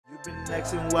You've been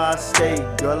nexting while I stay,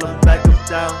 girl, I'm back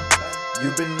uptown.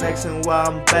 You've been nexting while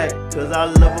I'm back, cause I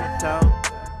love uptown.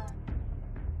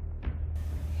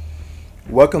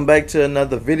 Welcome back to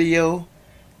another video.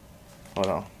 Hold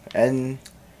on. And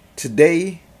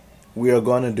today we are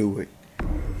gonna do it.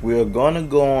 We are gonna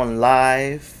go on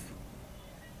live.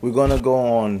 We're gonna go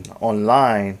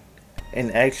online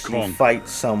and actually fight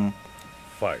some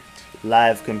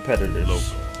live competitors.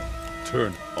 Local.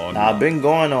 Turn on. Now, I've been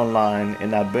going online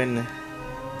and I've been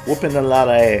whooping a lot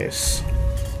of ass.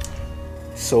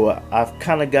 So I've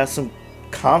kind of got some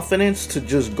confidence to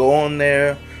just go on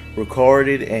there, record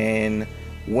it, and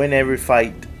win every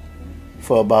fight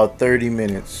for about 30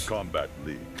 minutes. Kombat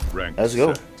League. Rank Let's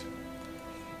go. set.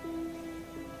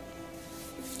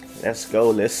 Let's go.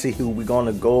 Let's see who we're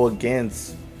gonna go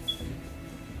against.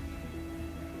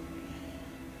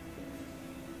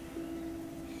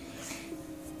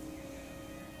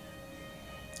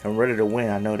 I'm ready to win,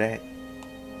 I know that.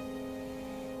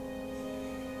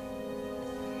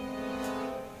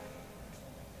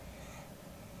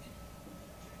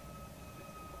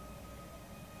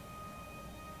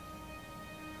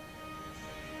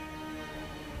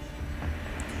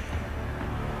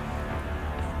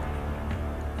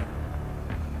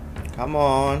 Come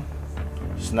on.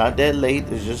 It's not that late,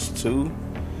 it's just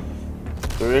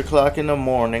 3 o'clock in the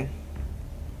morning.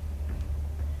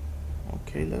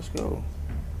 Okay, let's go.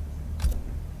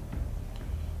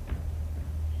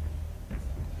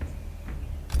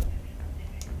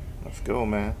 Let's go,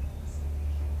 man.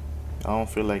 I don't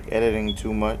feel like editing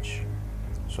too much,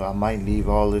 so I might leave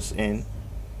all this in.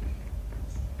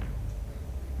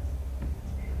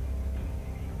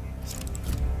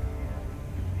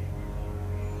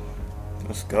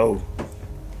 Let's go.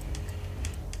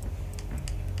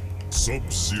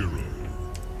 Sub-Zero,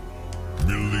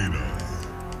 Nill'in,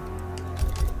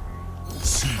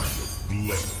 Sea of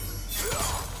Blood.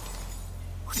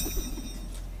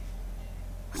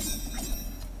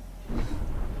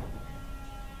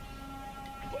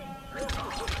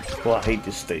 Well, I hate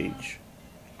this stage.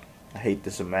 I hate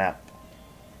this map.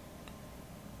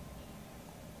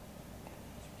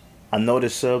 I know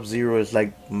the Sub-Zero is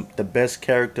like the best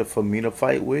character for me to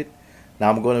fight with.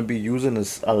 Now I'm going to be using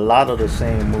a lot of the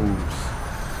same moves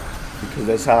because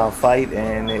that's how I fight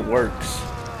and it works.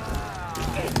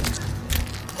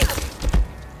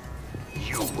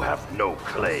 You have no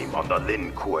claim on the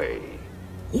Lin Kuei.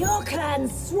 Your clan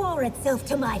swore itself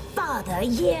to my father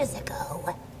years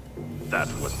ago. That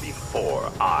was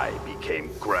before I became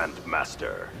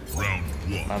Grandmaster. Round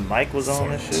one. My mic was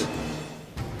on and shit.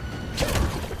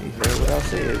 You heard what I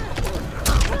said.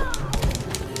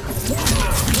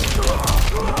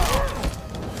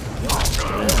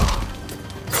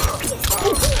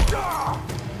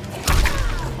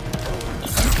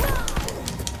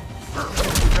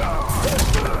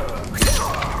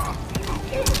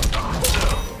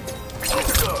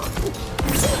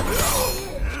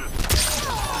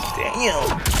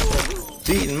 Damn!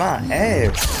 Beating my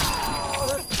ass.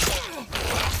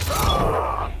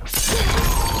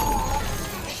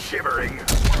 Shivering.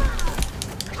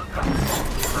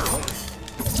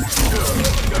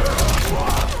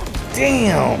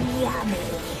 Damn!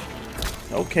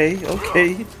 Okay,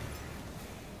 okay.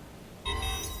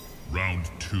 Round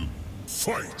two.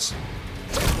 Fight!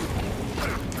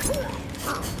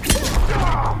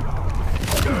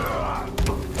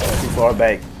 Too far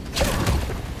back.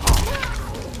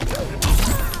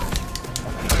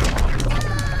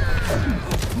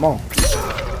 Come on.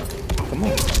 Come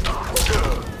on.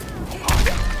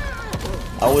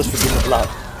 I always forget to block.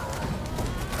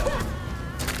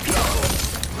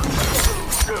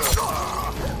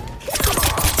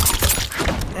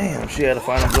 Damn, she had a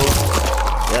final blow.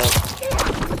 Yeah.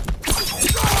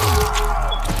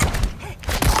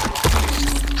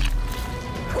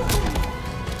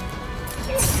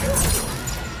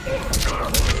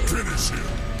 Finish him!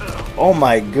 Oh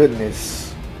my goodness.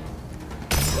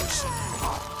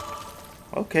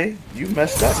 Okay, you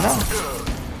messed up now.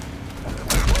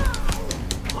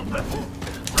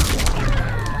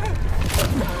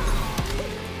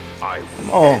 Come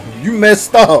on, you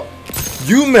messed up.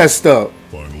 You messed up.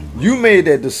 Final You made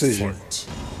that decision. fight.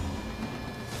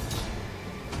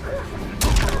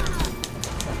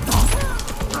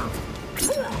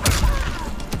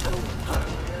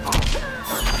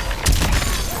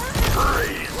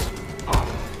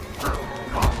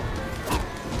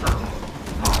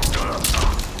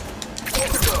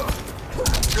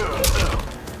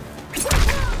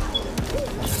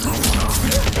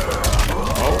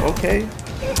 Oh, okay.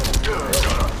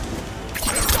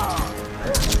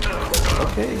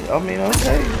 Okay, I mean,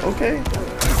 okay.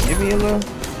 Give me a little.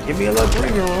 Give me a little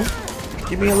breathing room.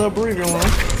 Give me a little breathing room.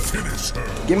 Finish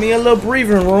her. Give me a little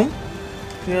breathing room.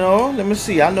 You know, let me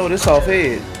see. I know this off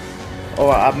head. Oh,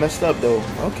 I messed up though.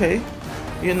 Okay.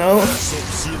 You know,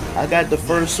 Sub-Zero. I got the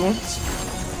first one. You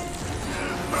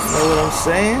know what I'm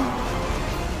saying?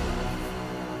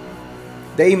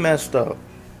 They messed up.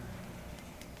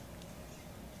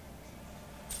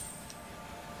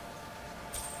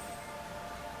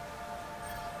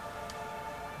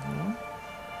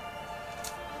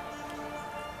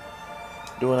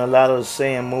 Doing a lot of the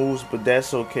same moves, but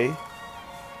that's okay.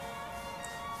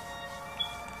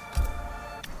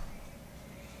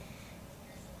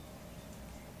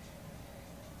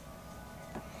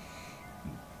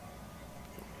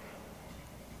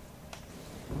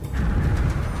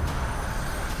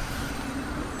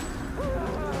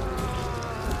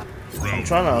 I'm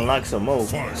trying to unlock some more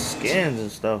skins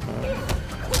and stuff, man.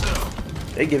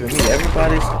 They giving me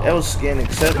everybody else skin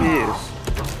except his.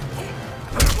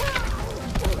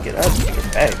 Get up,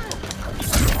 get back.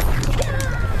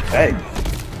 Hey.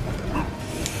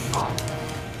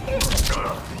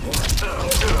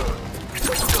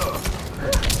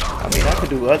 I mean, I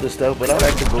could do other stuff, but I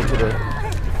like to go to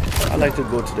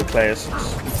the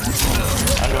classics.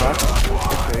 I know I can.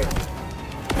 Okay.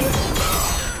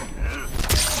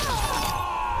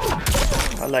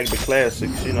 I like the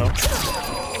classics, you know.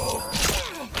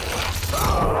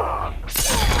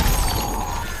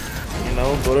 You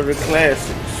know, go to the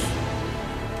classics.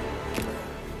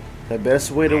 The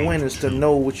best way to win is to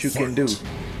know what you can do. If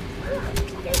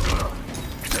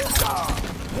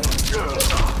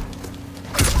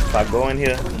I go in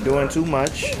here doing too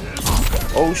much,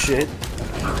 oh shit.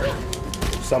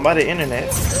 Somebody internet.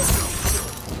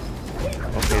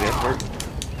 Okay, that's hurting.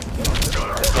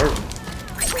 That's hurting.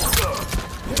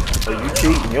 Oh, you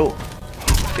cheating, yo.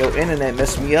 Yo, internet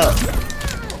messed me up.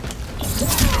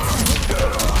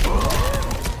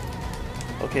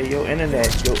 Okay, yo,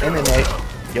 internet cheating.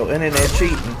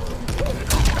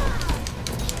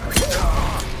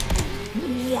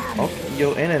 Oh,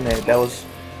 yo, internet, that was...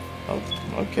 Oh,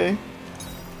 okay.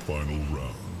 Final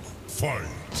round. Fight.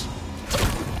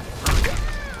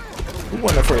 Who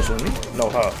won the first one? Me? No,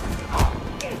 her.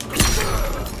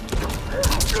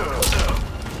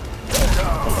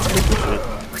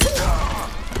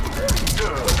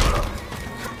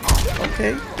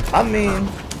 Okay, I mean...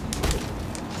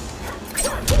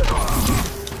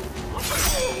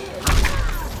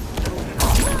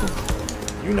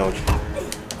 You know...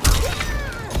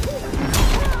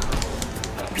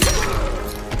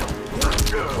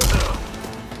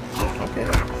 Okay,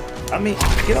 I mean,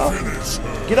 get off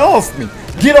me,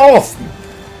 get off me.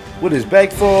 What is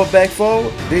back forward,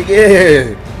 big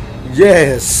yeah,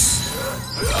 yes,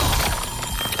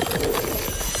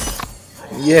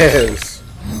 yes.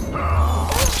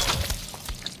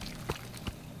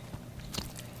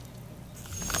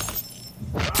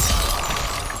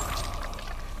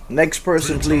 Next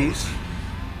person, please.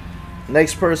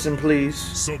 Next person, please.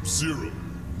 Sub-Zero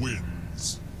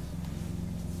wins.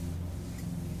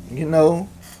 You know?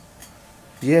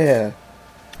 Yeah.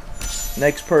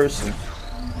 Next person.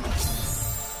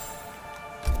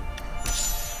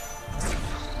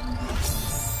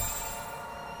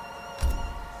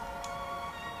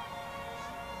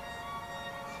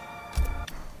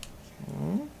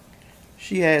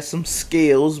 She had some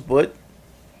skills, but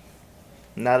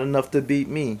not enough to beat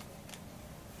me.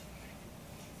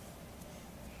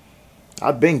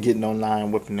 I've been getting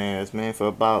online whipping ass, man, for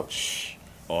about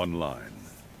Online.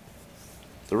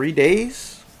 3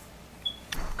 days.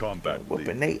 Combat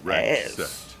Whooping League. they Rank ass.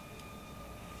 set.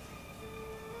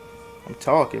 I'm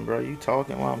talking, bro. You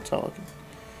talking while I'm talking.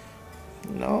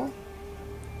 You know?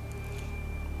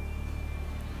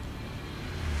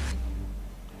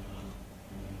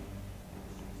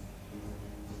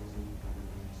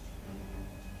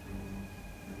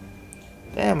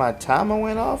 Damn, my timer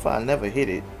went off. I never hit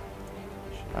it.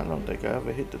 I don't think I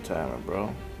ever hit the timer, bro.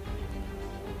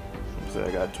 So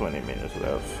I got 20 minutes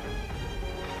left.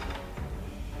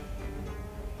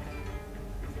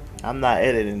 I'm not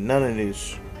editing none of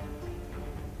this.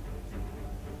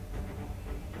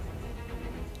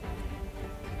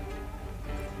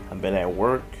 I've been at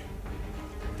work,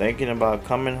 thinking about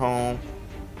coming home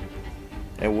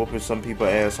and whooping some people's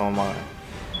ass online.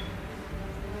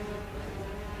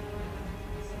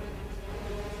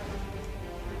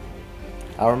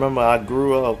 I remember I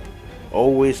grew up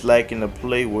always liking to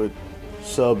play with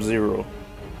Sub-Zero,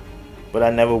 but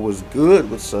I never was good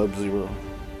with Sub-Zero.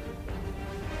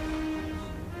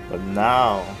 But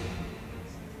now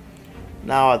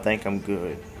I think I'm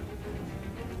good.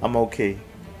 I'm okay.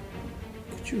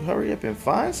 Could you hurry up and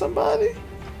find somebody?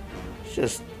 It's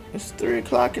just It's 3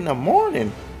 o'clock in the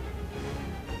morning.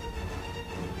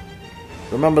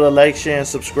 Remember to like, share, and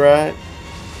subscribe.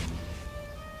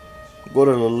 Go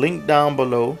to the link down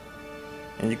below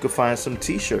and you can find some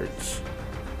t-shirts.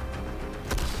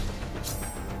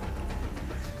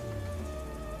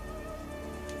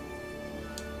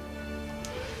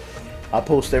 I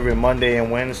post every Monday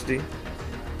and Wednesday.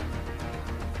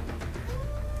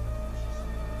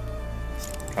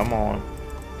 Come on.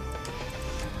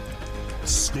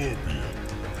 Scorpion.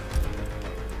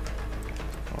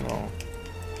 Hold on.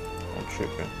 I'm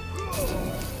tripping.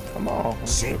 Come on. I'm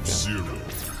tripping. Sub-Zero.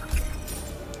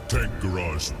 Tank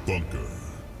Garage Bunker.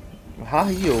 How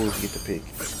he always get the pick?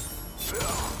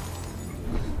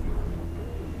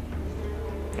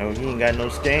 Oh, he ain't got no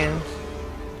scans?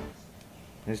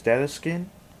 Is that a skin?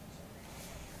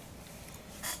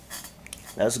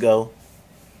 Let's go.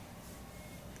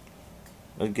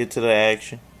 Let's get to the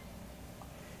action.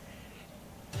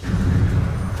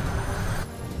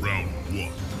 Round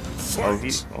 1.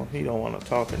 Fight. Oh, he don't want to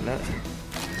talk or nothing.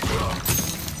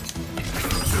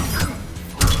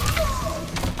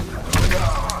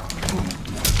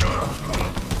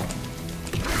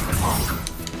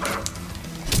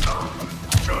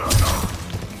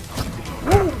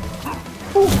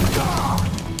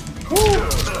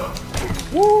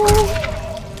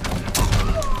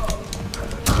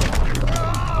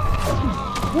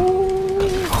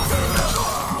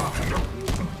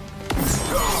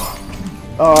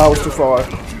 Oh, I was too far.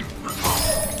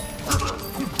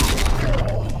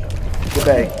 Get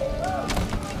back.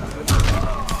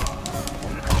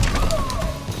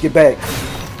 Get back.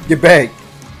 Get back.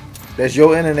 That's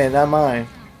your internet, not mine.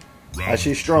 I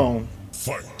see strong.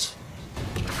 Fight.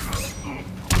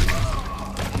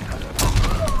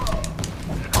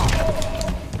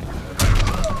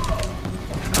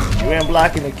 You ain't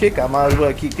blocking the kick, I might as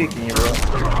well keep kicking you, bro.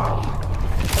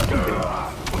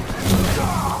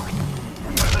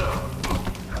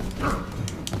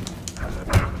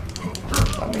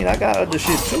 I mean, I got other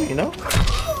shit too, you know?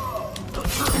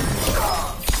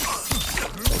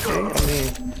 Okay, I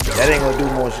mean, that ain't gonna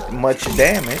do much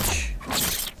damage.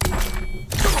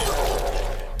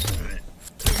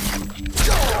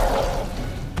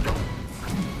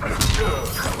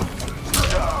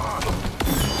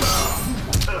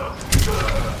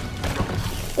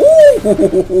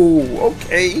 Ooh,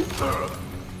 okay.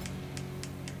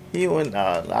 He went.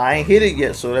 I ain't hit it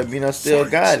yet, so that means I still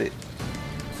got it.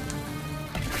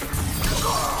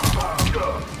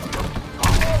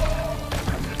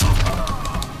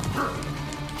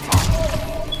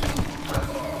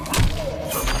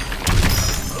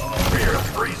 Fear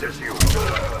freezes you.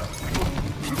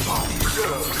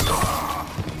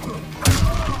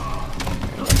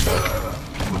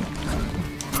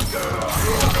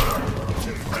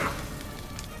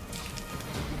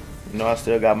 You know, I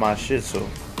still got my shit, so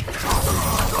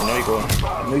I know you go.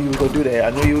 I knew you were gonna do that. I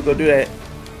knew you were gonna do that.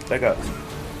 Back up.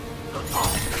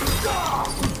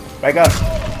 Back up.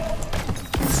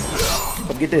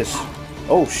 Come get this.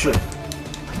 Oh shit.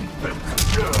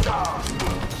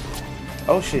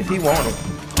 Oh shit. He wanted,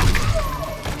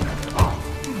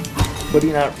 but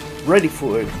he not ready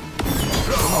for it.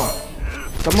 Come on.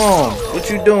 Come on. What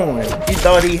you doing? He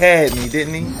thought he had me,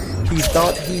 didn't he? He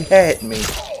thought he had me.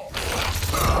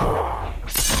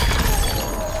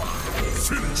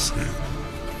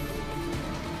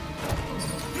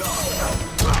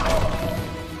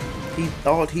 He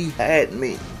thought he had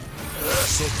me.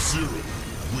 Sub-Zero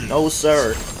wins. No,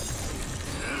 sir.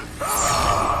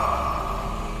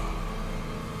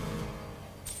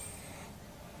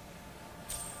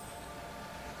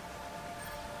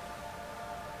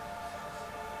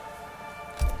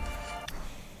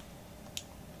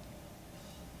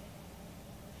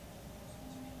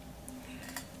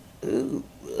 Ooh.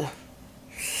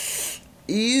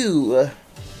 Ew.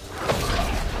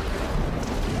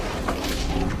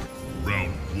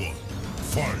 Round 1.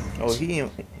 Fight. Oh,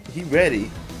 he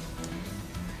ready.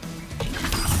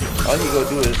 All you gonna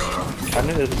do is, I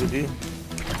knew this was a good deal.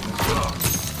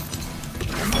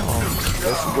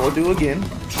 Let's go do again.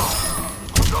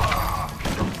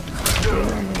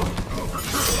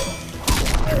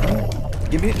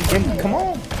 Give me, come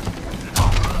on.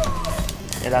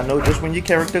 And I know just when your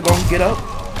character gonna get up.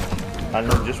 I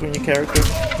know just when your character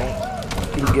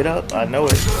gonna get up. I know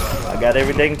it. I got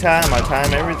everything timed. I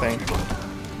time everything.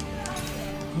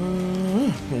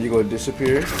 And you're gonna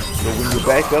disappear. So when you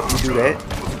back up, you do that.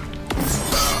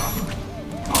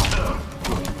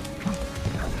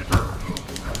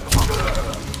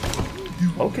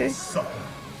 Okay.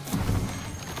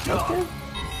 Okay.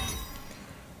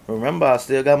 Remember, I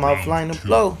still got my flying to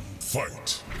blow.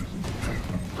 Fight.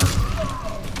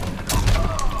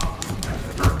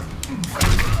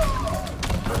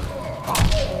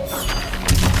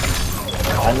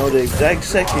 I know the exact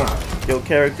second your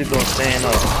character gonna stand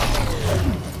up.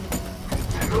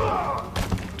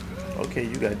 Okay,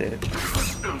 you got that.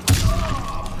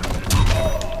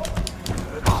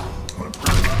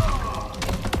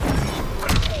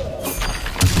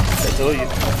 I told you.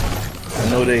 I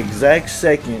know the exact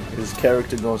second his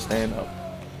character gonna stand up.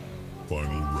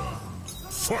 Final round.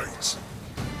 Fight!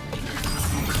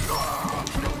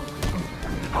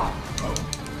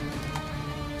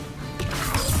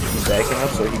 He's backing up,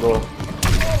 so he go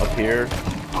up here.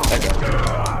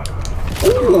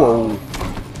 Ooh!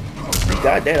 He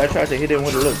got that. I tried to hit him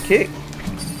with a little kick.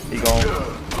 He gone.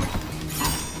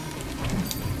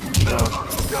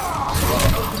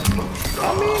 I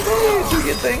mean, go ahead, do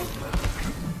your thing.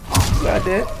 You got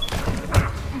that.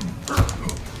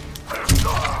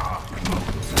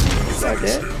 You got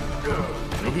that.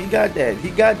 He got that. He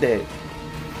got that.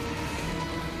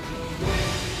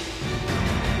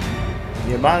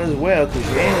 You might as well, because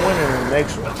you ain't winning the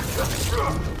next one.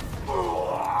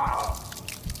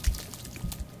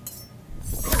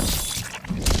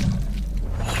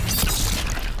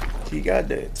 He got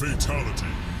that. Fatality.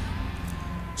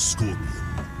 Scorpion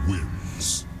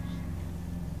wins.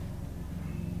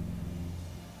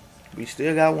 We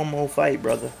still got one more fight,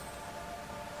 brother.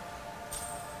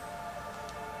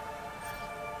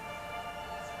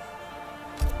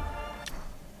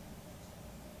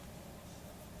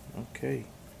 Okay.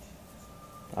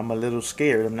 I'm a little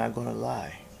scared, I'm not gonna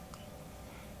lie.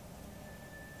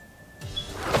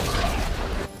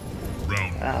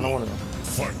 Round I don't wanna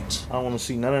fight. I don't wanna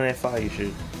see none of that fire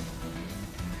shit.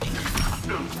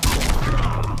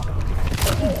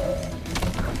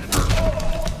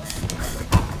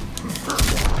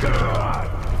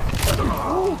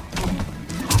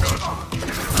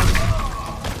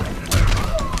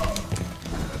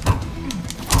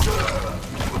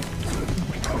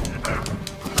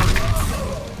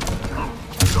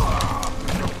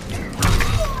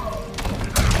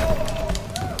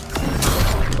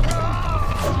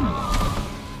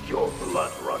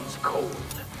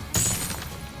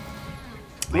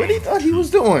 What he thought he was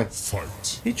doing?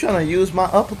 Fight. He trying to use my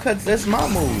uppercuts. That's my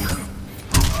move,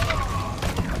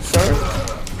 sir.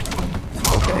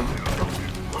 Okay.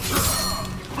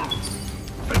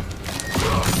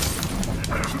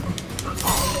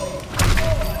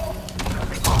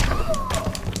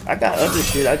 I got other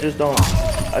shit. I just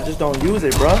don't use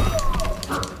it, bro.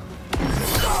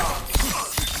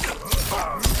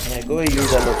 Yeah, go ahead and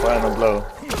use that little final blow.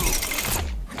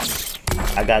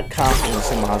 I got confidence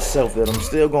in myself that I'm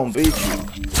still gonna beat you.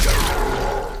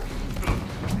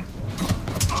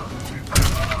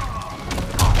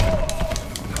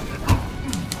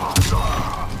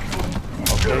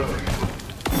 Okay.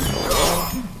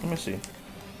 Let me see.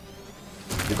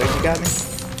 You think you got me?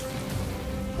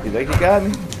 You think you got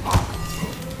me?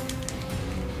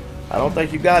 I don't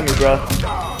think you got me, bro.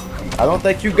 I don't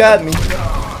think you got me.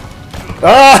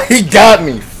 Ah, he got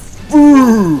me.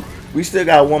 Ooh. We still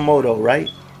got one more though, right?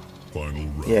 Final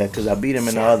round. Yeah, because I beat him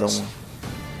in the other one.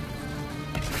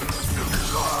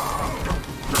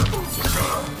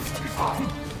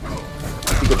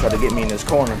 He gonna try to get me in this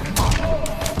corner.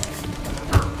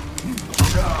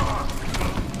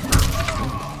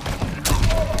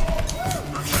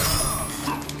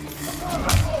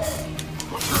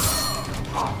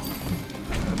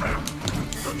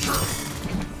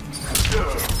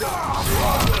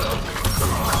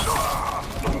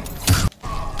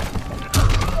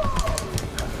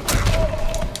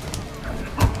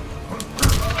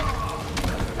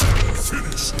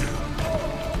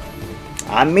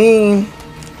 I mean,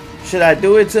 should I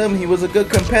do it to him? He was a good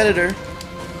competitor.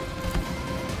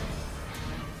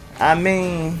 I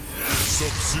mean,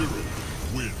 Sub-Zero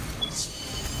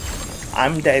wins.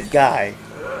 I'm that guy.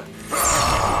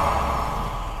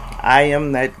 I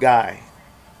am that guy.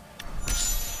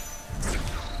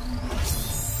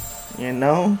 You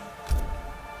know?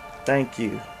 Thank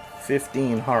you.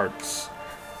 15 hearts.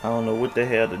 I don't know what the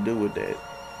hell to do with that.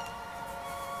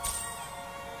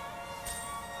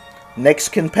 Next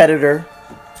competitor,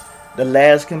 the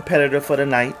last competitor for the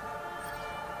night.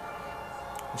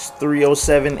 It's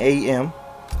 3:07 a.m.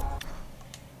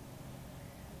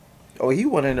 Oh, he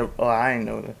wanted a. Oh, I ain't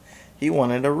know that. He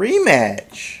wanted a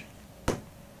rematch.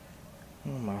 Oh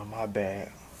my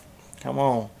bad. Come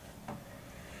on.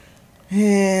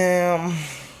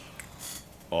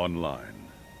 Online.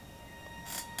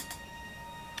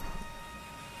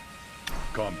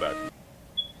 Combat.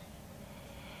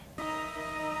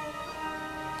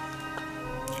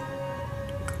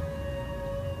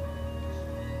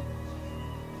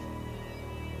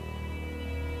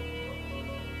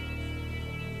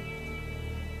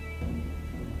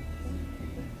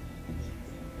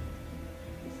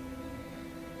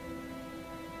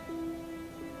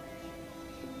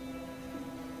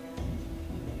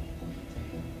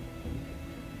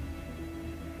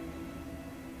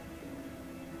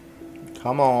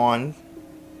 Come on.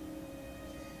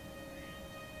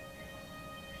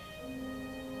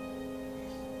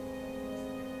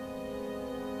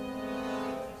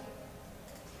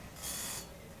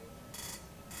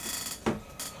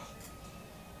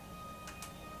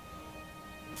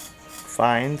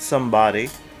 Find somebody.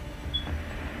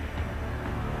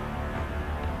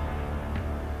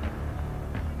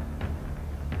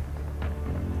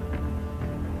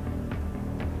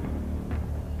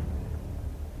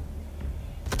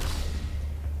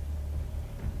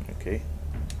 Okay,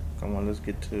 come on, let's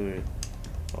get to it.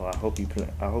 Oh, I hope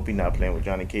he not playing with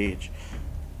Johnny Cage.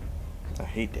 I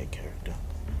hate that character.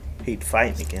 Hate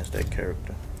fighting against that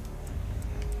character.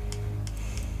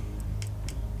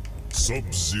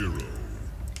 Sub-Zero.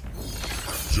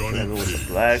 Johnny Go with the Cage.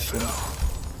 black one.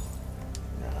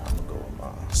 Nah, I'm gonna go with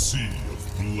mine. Sea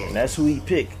of Blood. And that's who he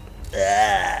picked.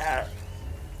 Ah,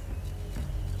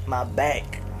 my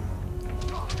back.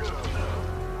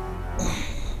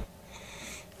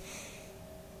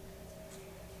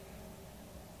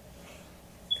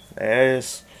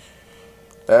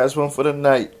 That's one for the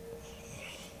night.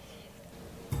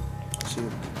 Let's see if we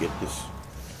can get this.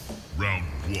 Round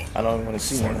 1. I don't even want to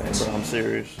see none of that, bro. I'm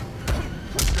serious.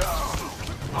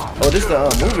 Oh, this is the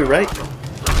movie, right?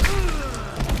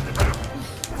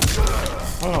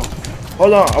 Hold on.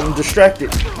 Hold on. I'm distracted.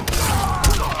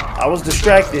 I was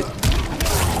distracted.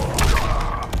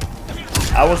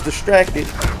 I was distracted.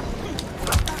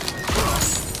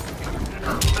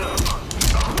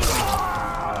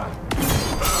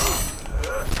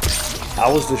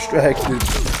 I was distracted.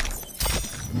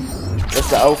 That's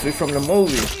the outfit from the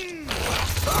movie.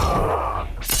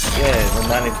 Yeah, the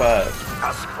 95.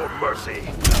 Ask for mercy.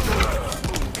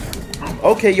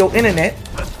 Okay, yo, internet.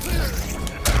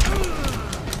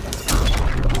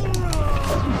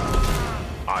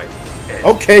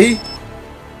 Okay.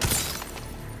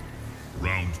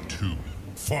 Round 2.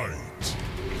 Fight.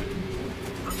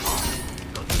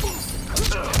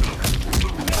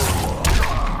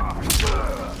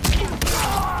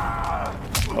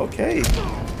 Okay.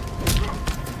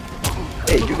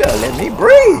 Hey, you gotta let me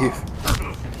breathe.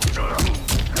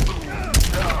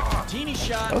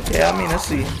 Okay, I mean, I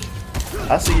see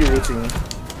your routine.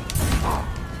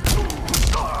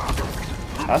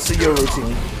 I see your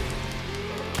routine.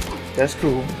 That's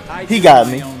cool. He got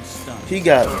me. He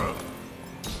got me.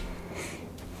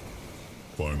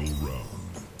 Final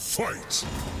round. Fight.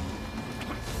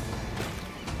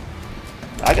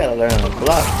 I gotta learn to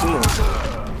block too.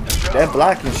 That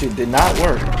blocking shit did not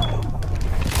work.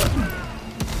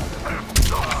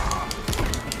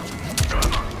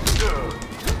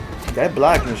 That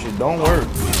blocking shit don't work.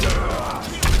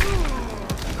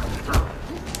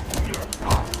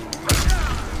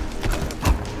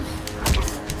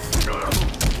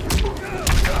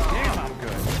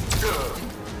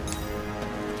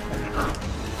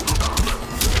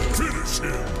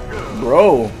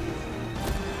 Bro,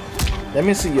 let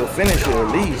me see your finisher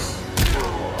at least.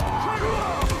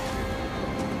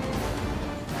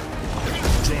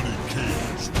 Johnny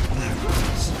Cage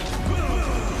wins.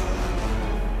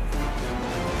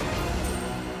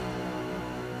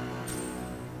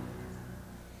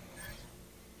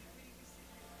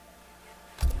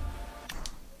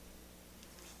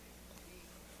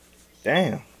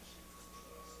 Damn.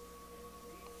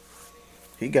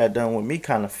 He got done with me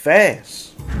kind of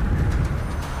fast.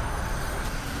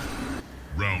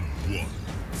 Round 1.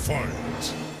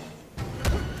 Fight.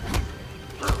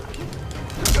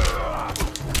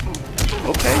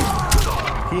 Okay.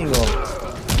 He ain't gonna.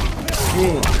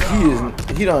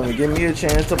 He don't even give me a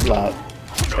chance to block.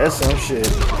 That's some shit,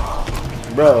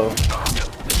 bro.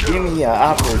 Give me an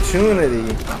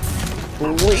opportunity,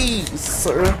 please,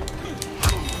 sir.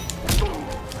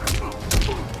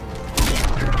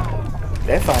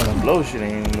 That final blow shit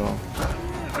ain't even going.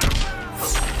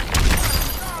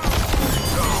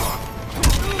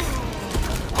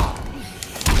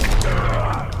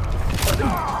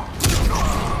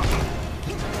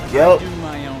 Yep.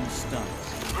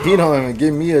 He don't even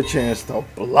give me a chance to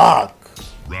block.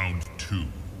 Round 2.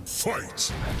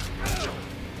 Fight.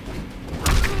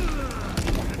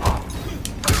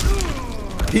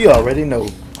 He already know.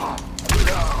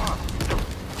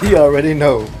 He already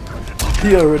know.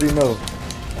 He already know.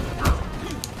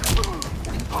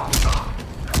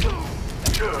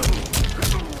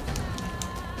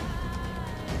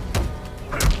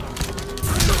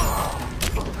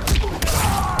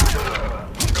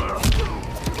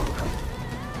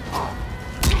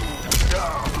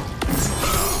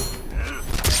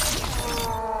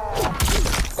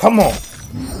 Come on.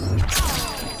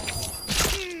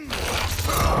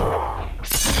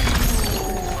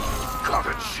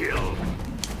 Covered shield.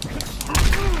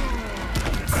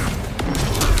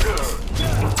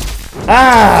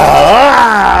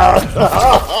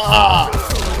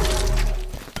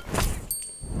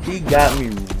 He got me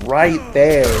right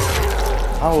there.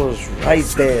 I was right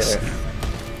there.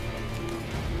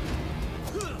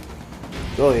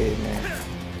 Go ahead,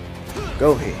 man.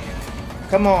 Go ahead.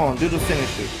 Come on, do the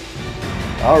finisher.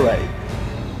 Alright.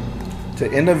 To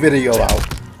end the video out.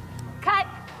 Cut.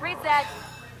 Reset.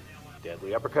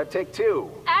 Deadly uppercut, take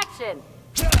 2. Action.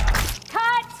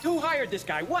 Cut. Who hired this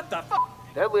guy? What the fuck?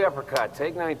 Deadly uppercut,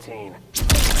 take 19.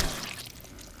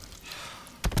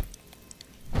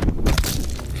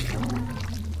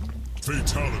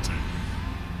 Fatality.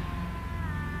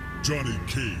 Johnny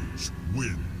Cage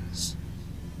wins.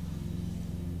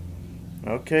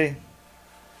 Okay.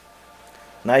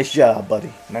 Nice job,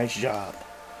 buddy. Nice job.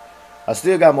 I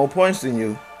still got more points than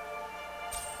you.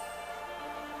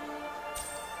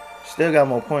 Still got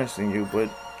more points than you, but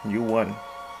you won.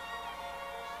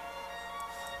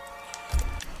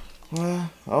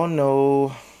 Well, oh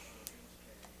no.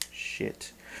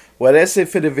 Shit. Well, that's it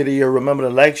for the video. Remember to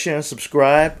like, share, and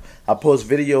subscribe. I post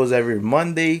videos every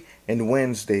Monday and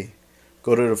Wednesday.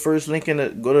 Go to the first link in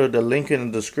the link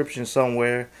in the description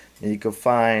somewhere, and you can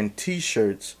find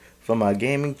T-shirts from my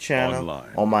gaming channel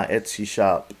Online. on my Etsy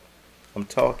shop. I'm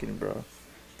talking, bro.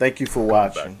 Thank you for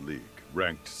watching. Kombat League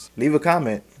ranked. Leave a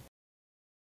comment.